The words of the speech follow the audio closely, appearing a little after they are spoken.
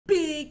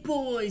Big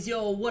boys,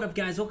 yo, what up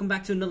guys? Welcome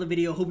back to another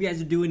video. Hope you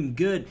guys are doing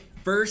good.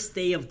 First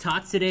day of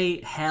Tots today,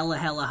 hella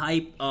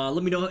hype.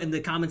 Let me know in the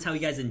comments how you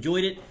guys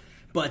enjoyed it.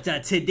 But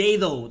today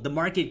though, the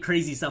market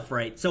crazy stuff,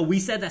 right? So we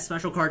said that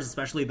special cards,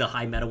 especially the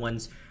high meta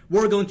ones,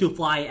 were going to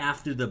fly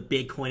after the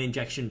big coin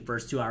injection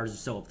first 2 hours or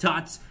so of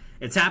Tots.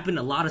 It's happened,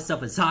 a lot of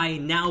stuff is high.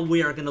 Now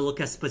we are gonna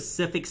look at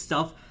specific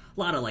stuff. A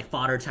lot of like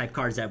fodder type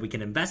cards that we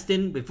can invest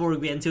in. Before we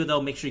get into it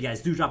though, make sure you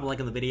guys do drop a like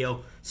on the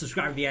video.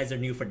 Subscribe if you guys are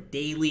new for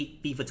daily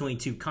FIFA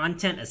 22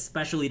 content,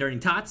 especially during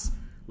Tots.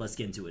 Let's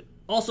get into it.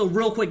 Also,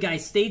 real quick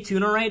guys, stay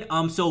tuned, alright?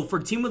 So for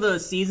team of the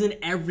season,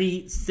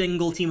 every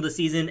single team of the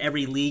season,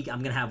 every league,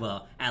 I'm gonna have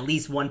at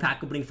least one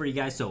pack opening for you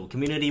guys. So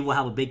community will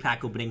have a big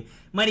pack opening.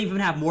 Might even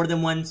have more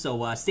than one,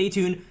 so stay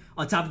tuned.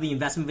 On top of the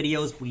investment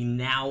videos, we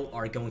now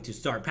are going to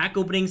start pack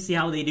openings, see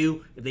how they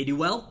do. If they do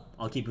well,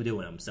 I'll keep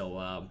doing them.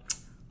 So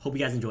hope you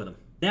guys enjoy them.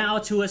 Now,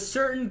 to a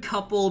certain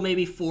couple,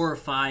 maybe 4 or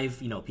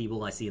 5,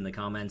 people I see in the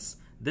comments,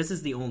 this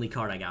is the only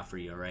card I got for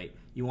you, all right?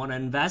 You want to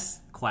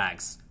invest?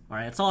 Quags. All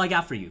right, that's all I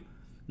got for you.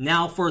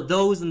 Now, for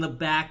those in the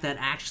back that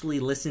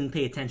actually listen,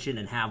 pay attention,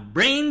 and have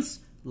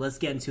brains, let's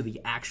get into the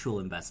actual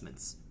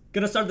investments.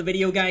 Gonna start the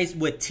video, guys,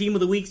 with Team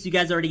of the Weeks. You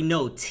guys already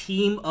know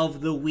Team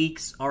of the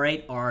Weeks, all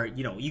right, are,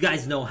 you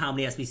guys know how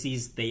many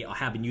SBCs they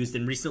have been used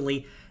in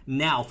recently.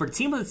 Now, for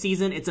Team of the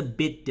Season, it's a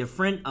bit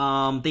different.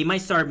 They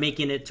might start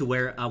making it to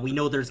where we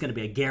know there's going to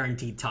be a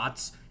guaranteed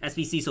Tots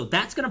SBC, so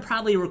that's going to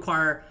probably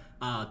require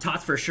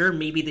Tots for sure.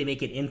 Maybe they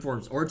make it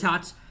Informs or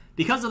Tots.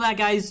 Because of that,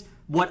 guys,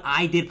 what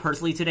I did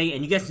personally today,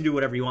 and you guys can do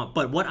whatever you want,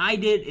 but what I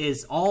did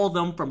is all of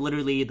them from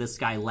literally this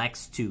guy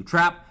Lex to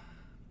Trap,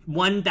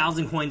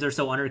 1,000 coins or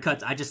so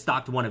undercuts. I just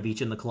stocked one of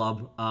each in the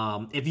club.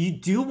 If you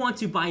do want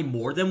to buy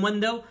more than one,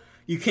 though,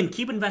 you can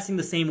keep investing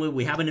the same way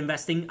we have been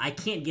investing. I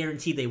can't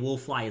guarantee they will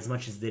fly as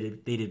much as they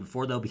did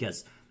before, though,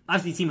 because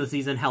obviously Team of the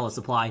Season, hella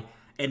supply.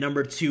 And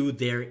number 2,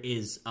 there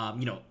is,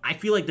 I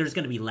feel like there's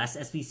going to be less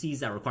SBCs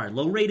that require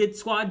low-rated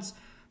squads.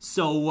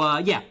 So,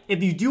 yeah,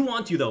 if you do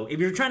want to, though, if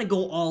you're trying to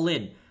go all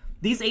in,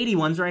 these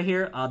 81s right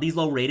here, these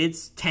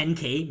low-rateds,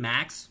 10K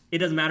max. It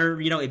doesn't matter.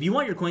 If you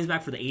want your coins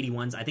back for the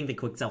 81s, I think they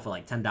quick sell for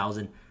like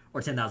 10,000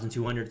 or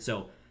 10,200.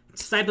 So,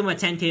 snipe them at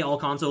 10K all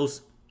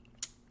consoles.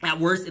 At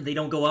worst, if they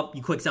don't go up,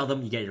 you quick sell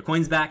them, you get your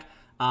coins back.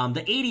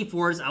 The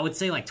 84s, I would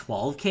say like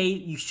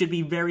 12K, you should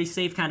be very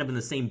safe, kind of in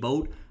the same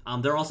boat.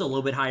 They're also a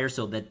little bit higher,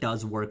 so that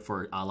does work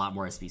for a lot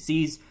more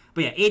SBCs.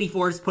 But yeah,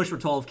 84s, push for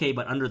 12K,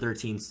 but under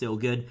 13, still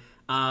good.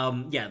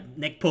 Yeah,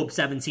 Nick Pope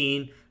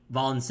 17,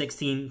 Vaughn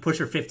 16, push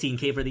for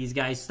 15K for these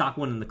guys. Stock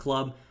one in the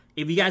club.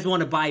 If you guys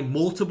want to buy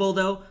multiple,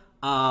 though,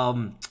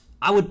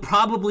 I would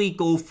probably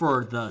go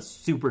for the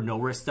super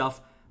no-risk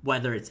stuff,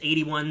 whether it's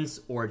 81s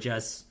or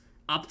just...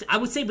 I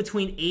would say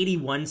between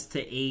 81s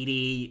to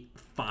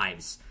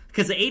 85s,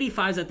 because the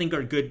 85s I think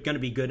are going to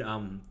be good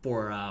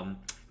for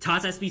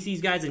Tots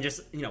SBCs guys, and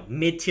just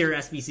mid-tier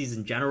SBCs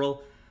in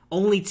general.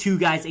 Only 2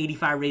 guys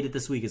 85 rated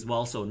this week as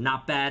well, so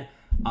not bad.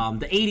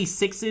 The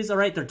 86s, all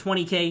right, they're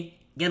 20K.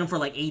 Get them for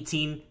like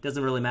 18.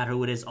 Doesn't really matter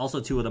who it is. Also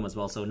 2 of them as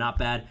well, so not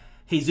bad.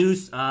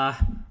 Jesus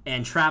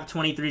and Trap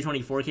 23,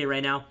 24K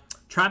right now.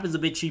 Trap is a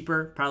bit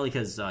cheaper, probably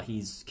because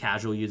he's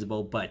casual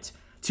usable, but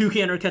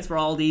 2K undercuts for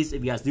all these.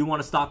 If you guys do want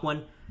to stock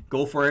one,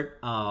 go for it.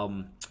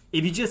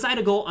 If you decide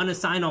to go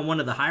unassigned on one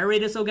of the higher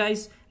rated, so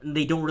guys, and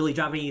they don't really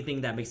drop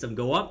anything that makes them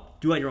go up,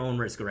 do at your own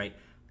risk, right?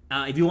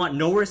 If you want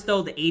no risk,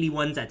 though, the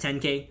 81s at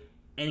 10K,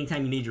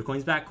 anytime you need your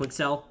coins back, quick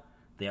sell,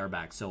 they are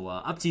back. So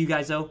up to you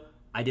guys, though.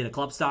 I did a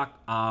club stock.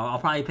 I'll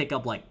probably pick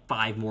up like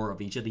 5 more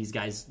of each of these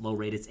guys, low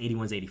rated,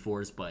 81s,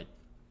 84s, but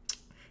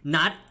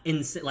not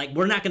in like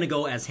we're not going to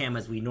go as ham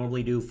as we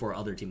normally do for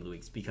other Team of the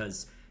Weeks,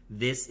 because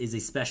this is a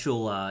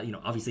special,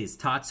 obviously it's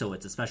Tots, so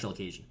it's a special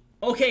occasion.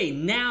 Okay,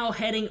 now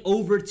heading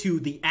over to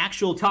the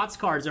actual Tots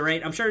cards, all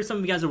right? I'm sure some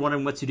of you guys are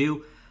wondering what to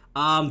do.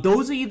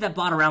 Those of you that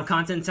bought around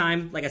content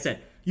time, like I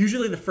said,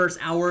 usually the first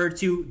hour or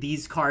 2,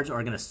 these cards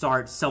are going to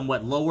start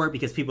somewhat lower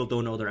because people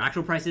don't know their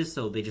actual prices,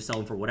 so they just sell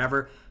them for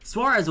whatever.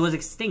 Suarez was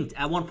extinct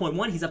at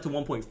 1.1. He's up to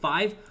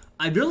 1.5.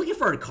 If you're looking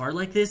for a card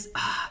like this,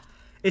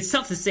 it's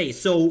tough to say.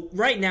 So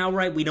right now,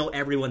 right, we know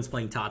everyone's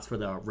playing Tots for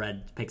the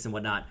red picks and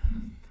whatnot.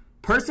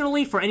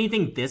 Personally, for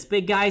anything this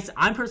big, guys,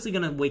 I'm personally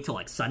going to wait till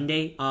like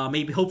Sunday.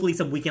 Maybe, hopefully,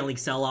 some weekend league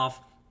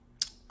sell-off.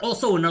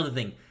 Also, another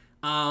thing.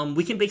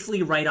 We can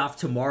basically write off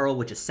tomorrow,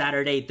 which is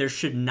Saturday. There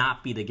should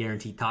not be the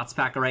guaranteed Tots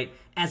pack, all right?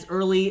 As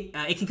early,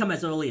 it can come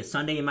as early as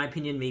Sunday, in my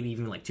opinion, maybe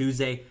even like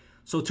Tuesday.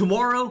 So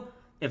tomorrow,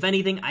 if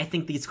anything, I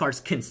think these cards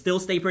can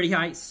still stay pretty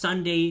high.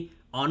 Sunday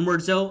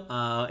onwards,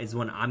 though, is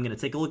when I'm going to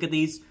take a look at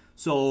these.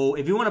 So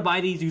if you want to buy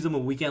these, use them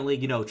in weekend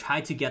league, try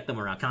to get them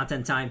around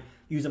content time.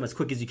 Use them as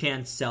quick as you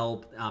can.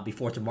 Sell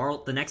before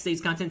tomorrow, the next day's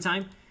content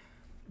time.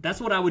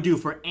 That's what I would do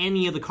for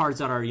any of the cards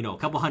that are, a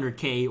couple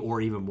 100K or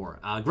even more.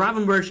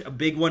 Gravenberch, a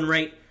big one,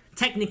 right?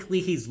 Technically,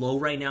 he's low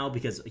right now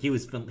because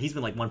he's been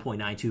like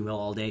 1.92 mil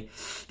all day.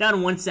 Down to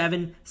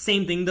 1.7.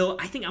 Same thing, though.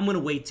 I think I'm going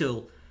to wait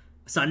till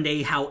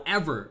Sunday.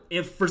 However,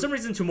 if for some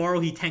reason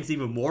tomorrow he tanks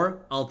even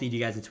more, I'll feed you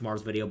guys in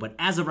tomorrow's video. But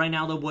as of right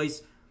now, though,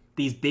 boys,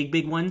 these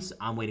big ones,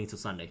 I'm waiting till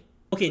Sunday.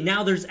 Okay,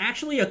 now there's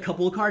actually a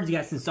couple of cards you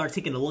guys can start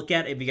taking a look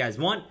at if you guys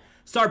want.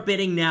 Start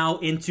bidding now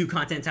into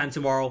content time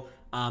tomorrow.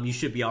 You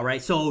should be all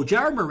right. So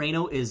Jared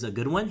Moreno is a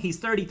good one. He's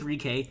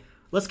 33K.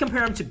 Let's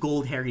compare him to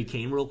Gold Harry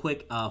Kane real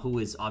quick, who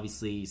is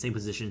obviously same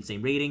position,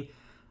 same rating.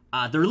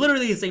 They're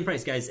literally the same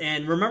price, guys.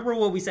 And remember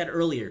what we said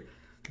earlier.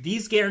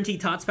 These guaranteed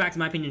Tots packs, in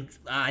my opinion,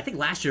 I think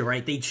last year,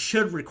 right, they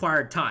should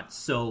require Tots.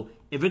 So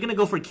if you're going to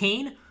go for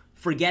Kane,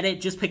 forget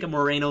it. Just pick up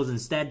Moreno's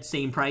instead.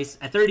 Same price.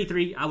 At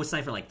 33, I would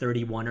sign for like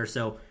 31 or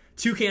so.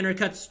 2K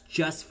undercuts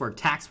just for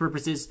tax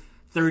purposes.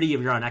 30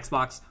 if you're on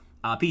Xbox.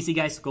 PC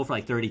guys, go for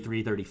like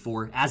 33,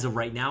 34 as of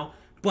right now.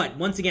 But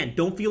once again,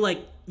 don't feel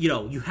like,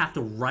 you have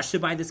to rush to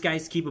buy this,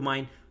 guys. Keep in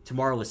mind,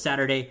 tomorrow is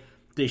Saturday.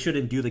 They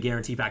shouldn't do the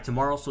guarantee pack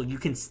tomorrow, so you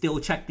can still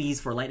check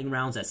these for lightning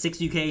rounds at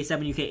 6 UK,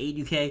 7 UK,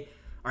 8 UK.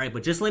 All right,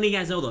 but just letting you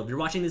guys know, though, if you're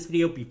watching this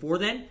video before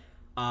then,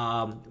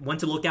 one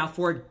to look out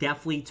for,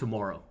 definitely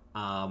tomorrow.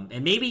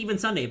 And maybe even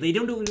Sunday. If they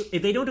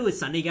don't do it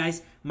Sunday,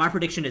 guys, my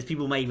prediction is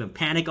people might even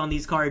panic on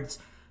these cards.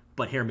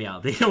 But hear me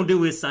out. If they don't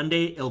do it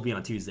Sunday, it'll be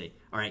on Tuesday.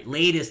 All right,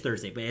 latest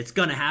Thursday, but it's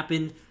gonna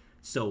happen.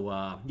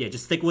 So yeah,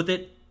 just stick with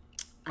it.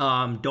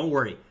 Don't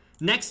worry.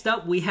 Next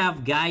up, we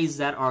have guys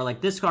that are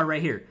like this card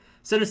right here.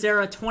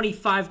 Sinistera,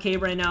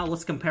 25K right now.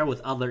 Let's compare with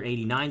other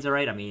 89s, all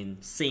right? I mean,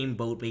 same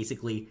boat,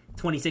 basically.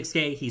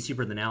 26K, he's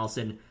cheaper than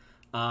Allison.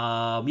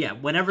 Yeah,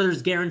 whenever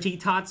there's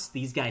guaranteed Tots,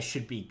 these guys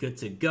should be good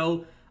to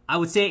go. I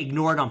would say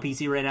ignore it on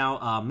PC right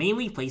now.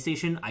 Mainly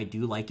PlayStation, I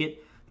do like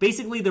it.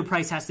 Basically, their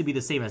price has to be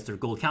the same as their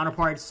gold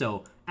counterparts.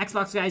 So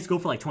Xbox guys, go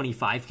for like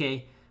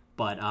 25K.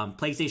 But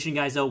PlayStation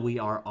guys, though, we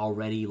are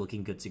already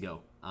looking good to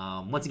go.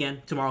 Once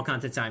again, tomorrow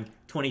content time,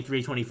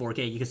 23,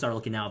 24K. You can start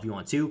looking now if you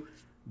want to.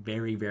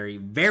 Very, very,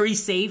 very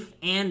safe.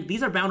 And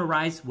these are bound to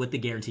rise with the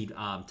guaranteed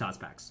Tots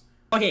packs.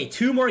 Okay,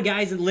 two more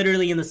guys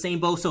literally in the same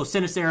boat. So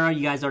Sinistera,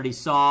 you guys already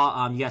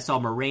saw. You guys saw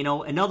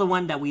Moreno. Another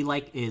one that we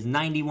like is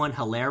 91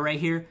 Hilaire right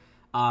here.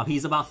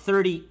 He's about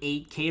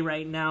 38K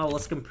right now.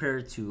 Let's compare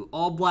it to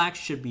All Blacks.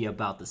 Should be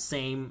about the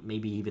same.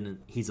 Maybe even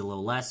he's a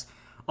little less.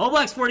 All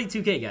Blacks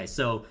 42K, guys.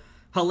 So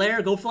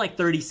Hilaire, go for like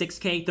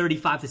 36K,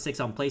 35 to 6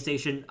 on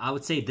PlayStation. I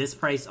would say this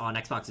price on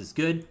Xbox is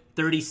good.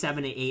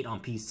 37 to 8 on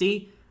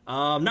PC.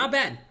 Not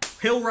bad.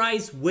 He'll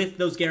rise with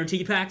those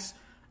guaranteed packs.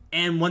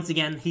 And once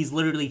again, he's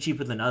literally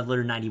cheaper than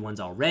other 91s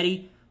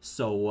already.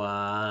 So,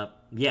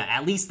 yeah,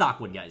 at least stock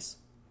one, guys.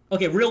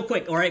 Okay, real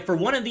quick, all right, for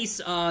one of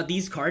these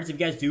cards, if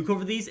you guys do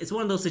cover these, it's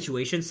one of those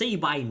situations, say you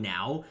buy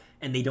now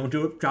and they don't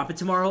drop it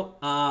tomorrow,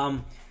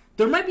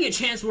 there might be a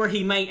chance where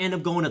he might end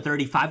up going to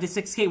 35 to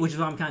 6K, which is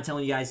why I'm kind of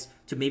telling you guys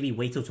to maybe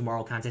wait till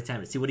tomorrow content time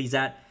to see what he's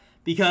at.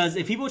 Because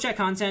if people check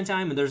content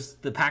time and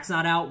the pack's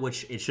not out,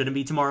 which it shouldn't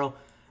be tomorrow,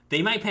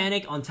 they might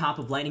panic on top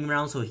of lightning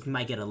round, so he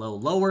might get a little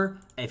lower.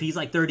 If he's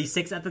like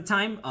 36 at the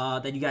time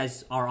that you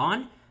guys are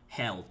on,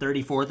 hell,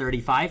 34,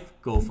 35,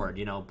 go for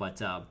it,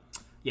 but...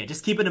 yeah,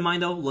 just keep it in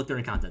mind, though. Look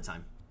during content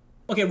time.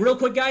 Okay, real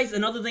quick, guys.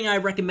 Another thing I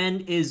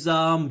recommend is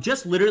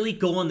just literally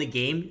go on the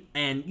game.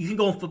 And you can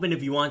go on Flippin'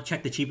 if you want.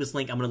 Check the cheapest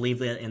link. I'm going to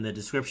leave it in the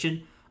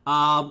description.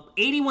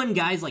 81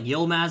 guys like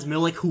Yilmaz,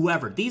 Milik,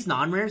 whoever. These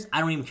non-rares,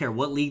 I don't even care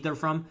what league they're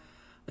from.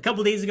 A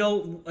couple days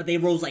ago, they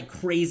rose like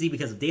crazy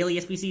because of daily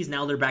SBCs.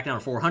 Now they're back down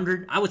to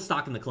 400. I would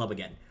stock in the club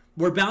again.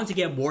 We're bound to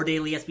get more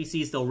daily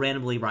SBCs. They'll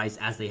randomly rise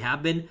as they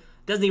have been.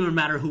 Doesn't even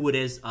matter who it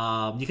is.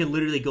 You can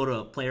literally go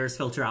to players,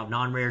 filter out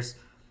non-rares.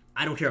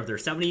 I don't care if they're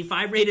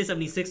 75 rated,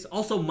 76.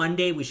 Also,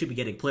 Monday, we should be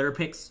getting player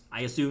picks,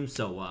 I assume.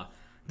 So,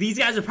 these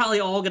guys are probably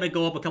all going to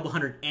go up a couple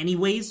hundred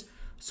anyways.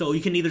 So,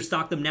 you can either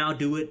stock them now,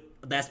 do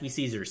it, the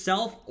SBCs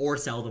yourself, or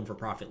sell them for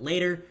profit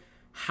later.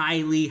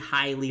 Highly,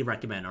 highly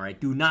recommend, all right?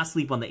 Do not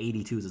sleep on the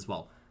 82s as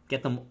well.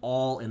 Get them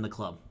all in the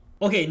club.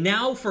 Okay,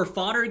 now for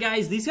fodder,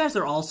 guys. These guys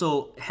are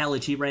also hella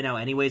cheap right now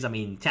anyways. I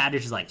mean, Tadic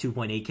is like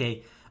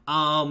 2.8K.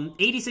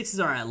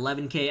 86s are at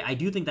 11K. I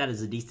do think that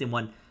is a decent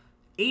one.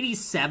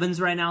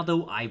 87s right now,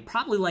 though, I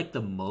probably like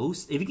the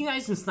most. If you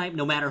guys can snipe,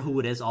 no matter who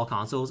it is, all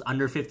consoles,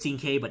 under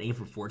 15K, but aim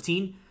for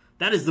 14,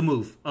 that is the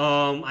move.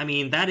 I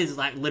mean, that is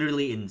like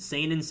literally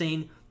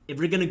insane. If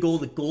you're going to go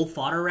the gold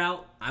fodder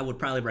route, I would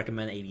probably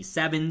recommend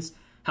 87s.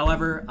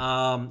 However,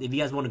 if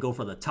you guys want to go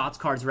for the Tots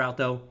cards route,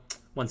 though,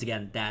 once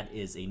again, that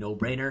is a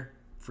no-brainer.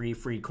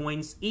 Free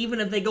coins. Even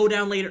if they go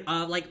down later,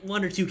 like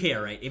 1 or 2K,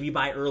 all right, if you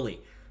buy early.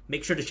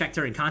 Make sure to check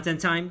during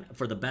content time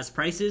for the best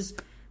prices.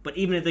 But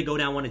even if they go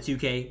down 1 to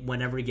 2K,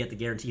 whenever you get the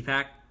guarantee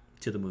pack,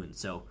 to the moon.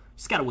 So,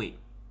 just gotta wait.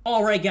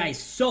 Alright,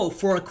 guys. So,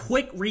 for a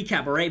quick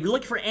recap, alright? If you're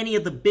looking for any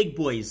of the big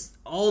boys,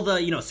 all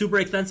the, super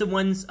expensive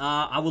ones,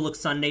 I would look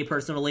Sunday,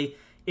 personally.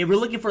 If you're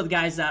looking for the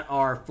guys that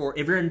are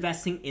if you're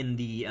investing in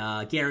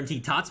the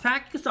guaranteed Tots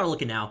pack, you can start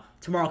looking now.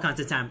 Tomorrow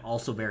content time,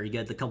 also very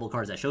good. The couple of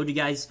cards I showed you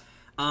guys.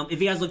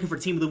 If you guys are looking for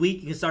Team of the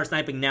Week, you can start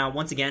sniping now.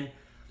 Once again,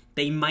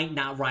 they might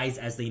not rise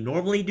as they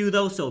normally do,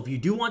 though. So if you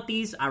do want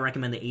these, I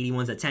recommend the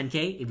 81s at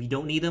 10K. If you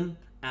don't need them,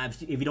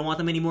 if you don't want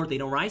them anymore, they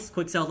don't rise,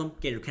 quick sell them,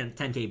 get your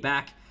 10K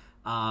back.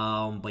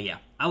 But yeah,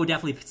 I would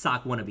definitely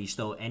stock one of each,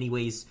 though,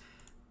 anyways.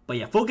 But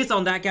yeah, focus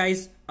on that,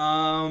 guys.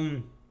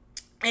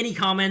 Any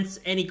comments,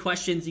 any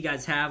questions you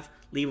guys have,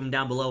 leave them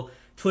down below.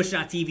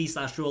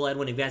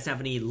 Twitch.tv/Realedwin. If you guys have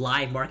any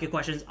live market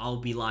questions, I'll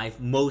be live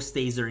most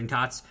days during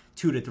Tots,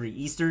 2 to 3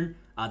 Eastern.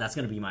 That's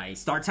going to be my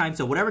start time.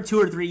 So whatever 2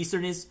 or 3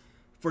 Eastern is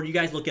for you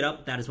guys, look it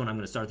up. That is when I'm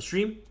going to start the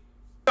stream.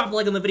 Drop a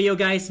like on the video,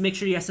 guys. Make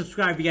sure you guys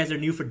subscribe if you guys are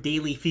new for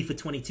daily FIFA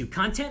 22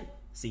 content.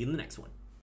 See you in the next one.